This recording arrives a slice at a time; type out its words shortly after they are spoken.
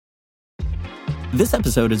This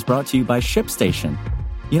episode is brought to you by ShipStation.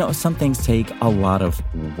 You know, some things take a lot of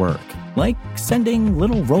work, like sending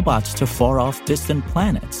little robots to far-off distant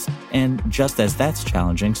planets. And just as that's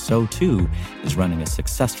challenging, so too is running a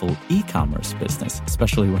successful e-commerce business,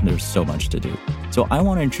 especially when there's so much to do. So I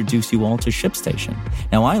want to introduce you all to ShipStation.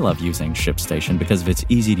 Now, I love using ShipStation because of its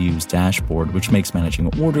easy-to-use dashboard, which makes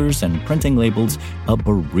managing orders and printing labels a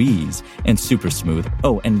breeze and super smooth.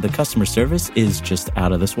 Oh, and the customer service is just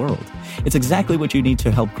out of this world. It's exactly what you need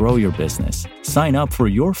to help grow your business. Sign up for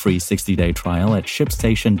your free 60-day trial at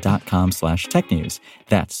shipstation.com/technews.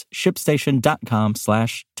 That's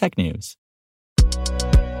shipstation.com/technews.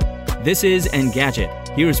 This is Engadget.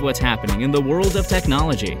 Here's what's happening in the world of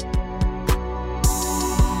technology.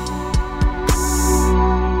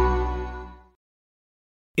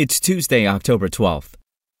 It's Tuesday, October 12th.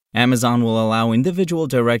 Amazon will allow individual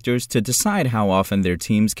directors to decide how often their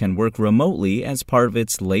teams can work remotely as part of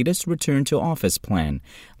its latest return-to-office plan.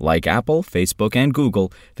 Like Apple, Facebook, and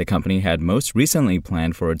Google, the company had most recently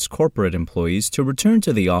planned for its corporate employees to return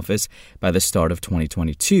to the office by the start of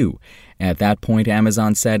 2022. At that point,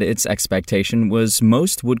 Amazon said its expectation was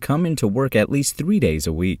most would come into work at least 3 days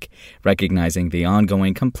a week. Recognizing the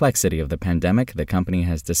ongoing complexity of the pandemic, the company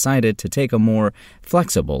has decided to take a more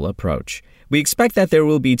flexible approach. We expect that there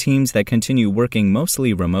will be teams that continue working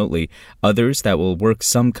mostly remotely, others that will work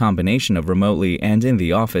some combination of remotely and in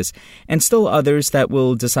the office, and still others that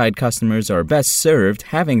will decide customers are best served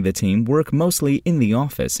having the team work mostly in the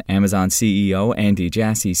office, Amazon CEO Andy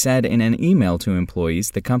Jassy said in an email to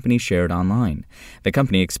employees the company shared online. The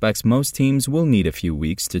company expects most teams will need a few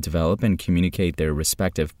weeks to develop and communicate their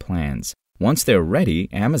respective plans. Once they're ready,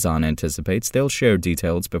 Amazon anticipates they'll share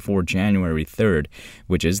details before January 3rd,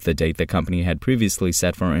 which is the date the company had previously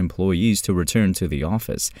set for employees to return to the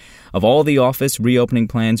office. Of all the office reopening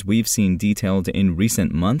plans we've seen detailed in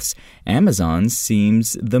recent months, Amazon's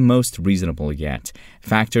seems the most reasonable yet.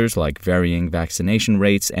 Factors like varying vaccination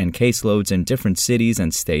rates and caseloads in different cities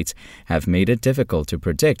and states have made it difficult to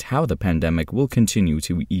predict how the pandemic will continue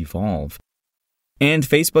to evolve. And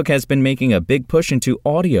Facebook has been making a big push into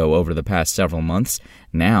audio over the past several months.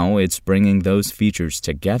 Now it's bringing those features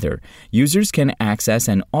together. Users can access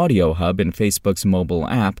an audio hub in Facebook's mobile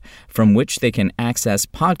app, from which they can access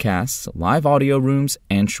podcasts, live audio rooms,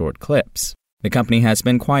 and short clips. The company has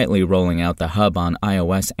been quietly rolling out the hub on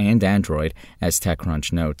iOS and Android, as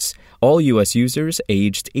TechCrunch notes. All U.S. users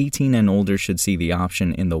aged 18 and older should see the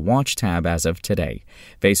option in the Watch tab as of today.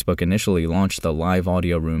 Facebook initially launched the live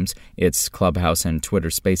audio rooms, its Clubhouse and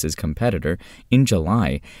Twitter Spaces competitor, in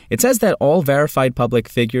July. It says that all verified public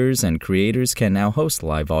figures and creators can now host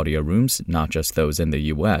live audio rooms, not just those in the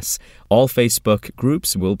U.S. All Facebook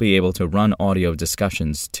groups will be able to run audio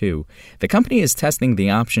discussions, too. The company is testing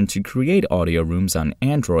the option to create audio rooms on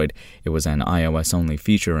Android. It was an iOS-only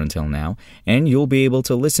feature until now, and you'll be able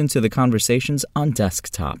to listen to the conversations on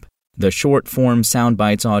desktop. The short-form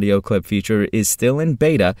Soundbites audio clip feature is still in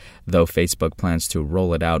beta, though Facebook plans to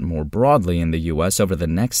roll it out more broadly in the U.S. over the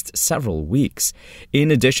next several weeks.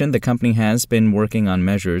 In addition, the company has been working on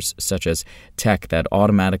measures such as tech that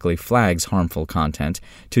automatically flags harmful content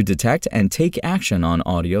to detect and take action on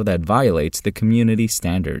audio that violates the community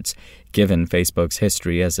standards. Given Facebook's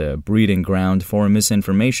history as a breeding ground for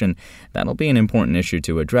misinformation, that'll be an important issue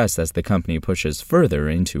to address as the company pushes further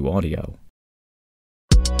into audio.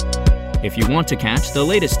 If you want to catch the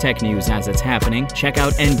latest tech news as it's happening, check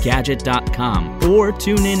out Engadget.com or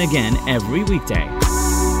tune in again every weekday.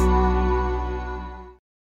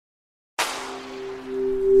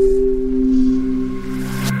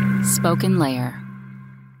 SpokenLayer.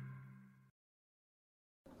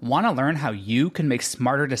 Want to learn how you can make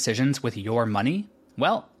smarter decisions with your money?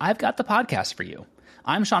 Well, I've got the podcast for you.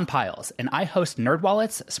 I'm Sean Piles, and I host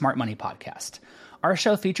NerdWallet's Smart Money Podcast. Our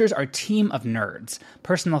show features our team of nerds,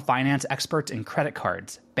 personal finance experts in credit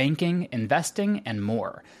cards, banking, investing, and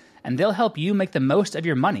more. And they'll help you make the most of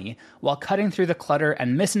your money while cutting through the clutter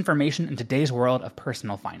and misinformation in today's world of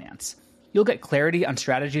personal finance. You'll get clarity on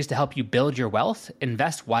strategies to help you build your wealth,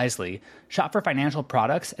 invest wisely, shop for financial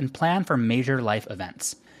products, and plan for major life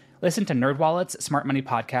events. Listen to NerdWallet's Smart Money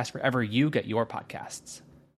Podcast wherever you get your podcasts.